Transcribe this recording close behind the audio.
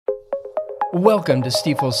Welcome to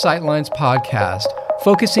Stifel's Sightlines podcast,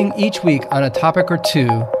 focusing each week on a topic or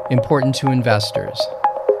two important to investors.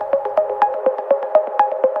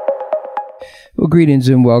 Well, greetings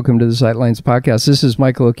and welcome to the Sightlines podcast. This is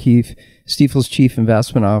Michael O'Keefe, Stifel's Chief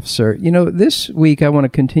Investment Officer. This week I want to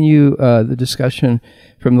continue the discussion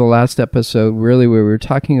from the last episode, really where we were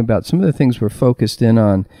talking about some of the things we're focused in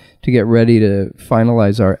on to get ready to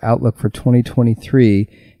finalize our outlook for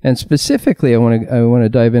 2023. And specifically, I want to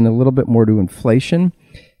dive in a little bit more to inflation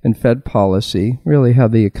and Fed policy, really how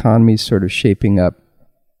the economy is sort of shaping up.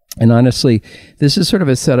 And honestly, this is sort of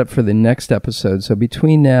a setup for the next episode. So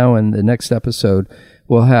between now and the next episode,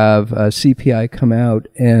 we'll have CPI come out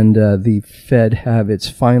and the Fed have its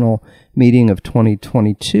final meeting of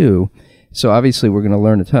 2022. So obviously, we're going to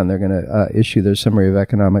learn a ton. They're going to issue their summary of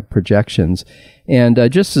economic projections.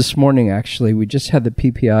 And just this morning, actually, we just had the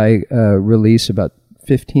PPI release about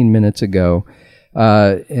 15 minutes ago,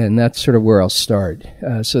 and that's sort of where I'll start.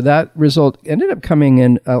 So that result ended up coming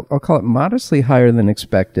in, I'll call it modestly higher than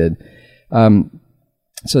expected.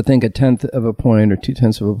 So think 1/10 of a point or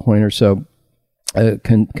 2/10 of a point or so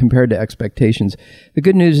compared to expectations. The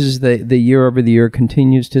good news is that the year over the year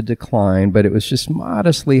continues to decline, but it was just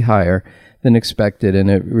modestly higher than expected, and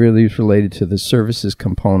it really is related to the services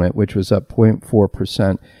component, which was up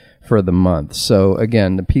 0.4% for the month. So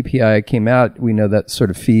again, the PPI came out. We know that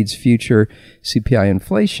sort of feeds future CPI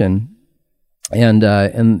inflation, and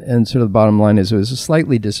sort of the bottom line is it was a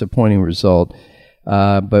slightly disappointing result.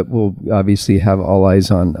 But we'll obviously have all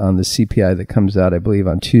eyes on the CPI that comes out, I believe,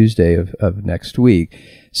 on Tuesday of next week.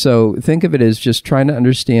 So think of it as just trying to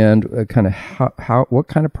understand kind of what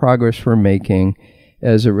kind of progress we're making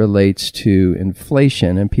as it relates to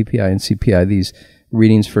inflation and PPI and CPI. These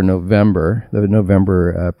readings for November, the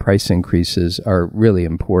November price increases are really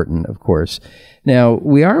important, of course. Now,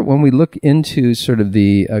 when we look into sort of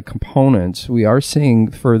the components, we are seeing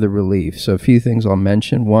further relief. So a few things I'll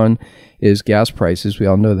mention. One is gas prices. We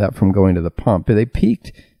all know that from going to the pump. They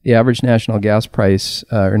peaked, the average national gas price,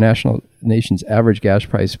 nation's average gas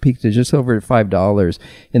price peaked at just over $5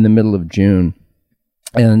 in the middle of June.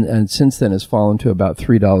 And since then has fallen to about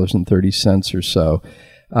 $3.30 or so.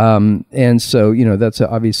 And so, that's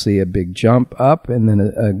obviously a big jump up and then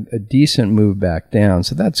a decent move back down.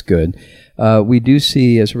 So that's good. We do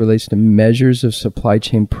see, as it relates to measures of supply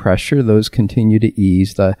chain pressure, those continue to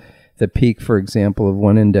ease. The peak, for example, of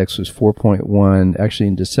one index was 4.1. Actually,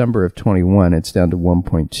 in December of 21, it's down to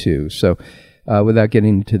 1.2. So without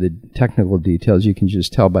getting into the technical details, you can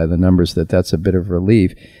just tell by the numbers that that's a bit of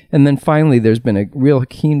relief. And then finally, there's been a real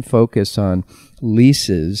keen focus on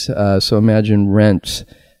leases. So imagine rents.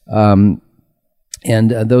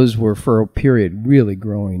 And those were for a period really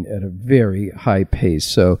growing at a very high pace.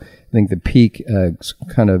 So I think the peak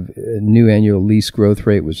kind of new annual lease growth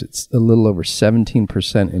rate was a little over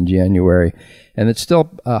 17% in January. And it's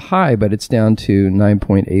still high, but it's down to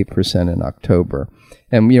 9.8% in October.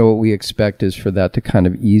 And what we expect is for that to kind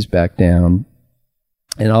of ease back down.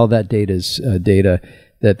 And all that data is data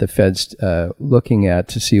that the Fed's looking at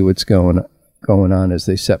to see what's going on as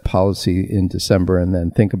they set policy in December and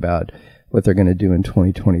then think about what they're going to do in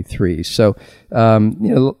 2023. So,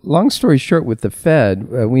 long story short, with the Fed,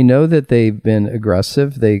 we know that they've been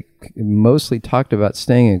aggressive. They mostly talked about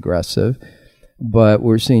staying aggressive, but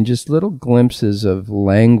we're seeing just little glimpses of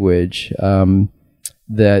language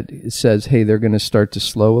that says, hey, they're going to start to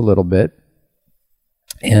slow a little bit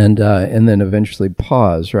and then eventually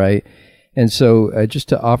pause, right? And so just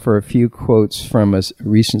to offer a few quotes from a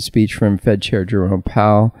recent speech from Fed Chair Jerome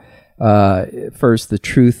Powell. First, the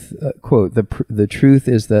truth, quote, the truth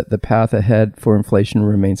is that the path ahead for inflation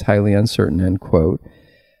remains highly uncertain, end quote.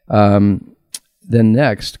 Then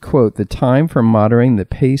next, quote, the time for moderating the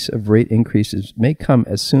pace of rate increases may come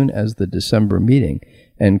as soon as the December meeting,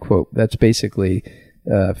 end quote. That's basically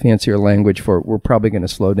fancier language for we're probably going to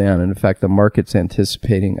slow down. And in fact, the market's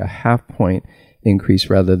anticipating a 0.5 point increase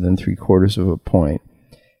rather than 0.75 of a point.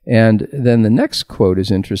 And then the next quote is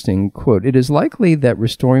interesting. Quote, it is likely that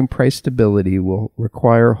restoring price stability will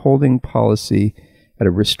require holding policy at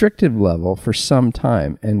a restrictive level for some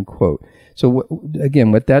time, end quote. So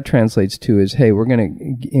what that translates to is, hey, we're going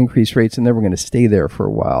to increase rates and then we're going to stay there for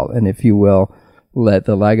a while. And if you will, let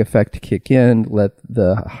the lag effect kick in, let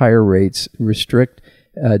the higher rates restrict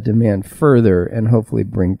demand further and hopefully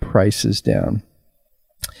bring prices down.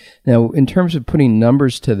 Now, in terms of putting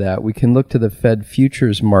numbers to that, we can look to the Fed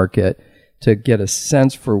futures market to get a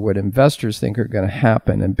sense for what investors think are going to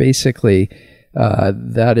happen. And basically,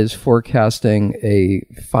 that is forecasting a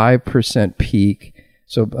 5% peak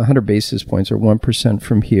So 100 basis points or 1%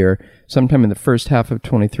 from here, sometime in the first half of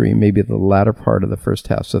 23, maybe the latter part of the first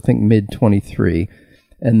half. So I think mid-23.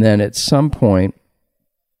 And then at some point,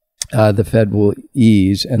 the Fed will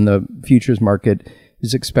ease, and the futures market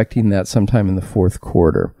is expecting that sometime in the fourth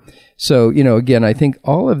quarter. So, again, I think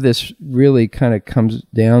all of this really kind of comes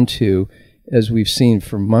down to, as we've seen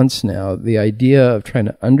for months now, the idea of trying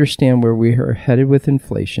to understand where we are headed with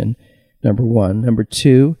inflation, number one. Number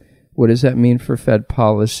two, what does that mean for Fed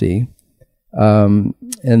policy? And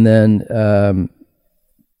then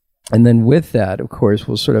with that, of course,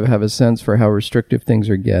 we'll sort of have a sense for how restrictive things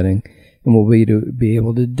are getting, and we'll be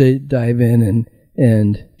able to dive in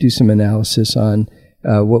and do some analysis on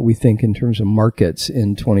what we think in terms of markets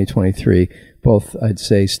in 2023, both, I'd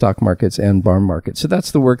say, stock markets and bond markets. So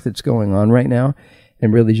that's the work that's going on right now,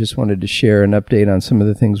 and really just wanted to share an update on some of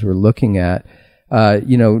the things we're looking at.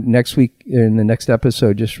 Next week, in the next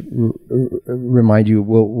episode, just remind you,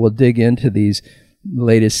 we'll dig into these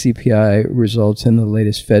latest CPI results in the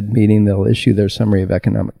latest Fed meeting. They'll issue their summary of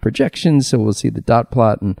economic projections, so we'll see the dot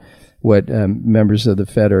plot and what members of the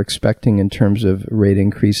Fed are expecting in terms of rate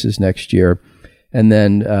increases next year. And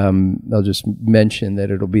then I'll just mention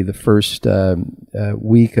that it'll be the first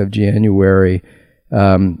week of January,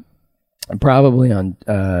 probably on,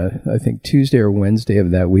 I think, Tuesday or Wednesday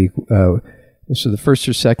of that week. So the first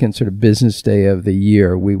or second sort of business day of the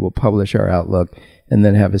year, we will publish our outlook and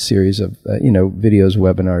then have a series of, videos,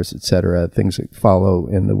 webinars, et cetera, things that follow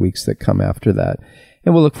in the weeks that come after that.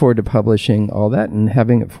 And we'll look forward to publishing all that and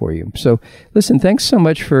having it for you. So listen, thanks so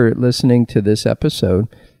much for listening to this episode,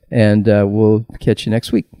 and we'll catch you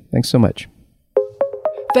next week. Thanks so much.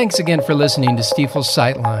 Thanks again for listening to Stifel's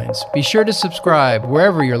Sightlines. Be sure to subscribe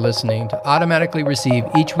wherever you're listening to automatically receive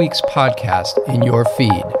each week's podcast in your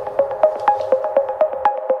feed.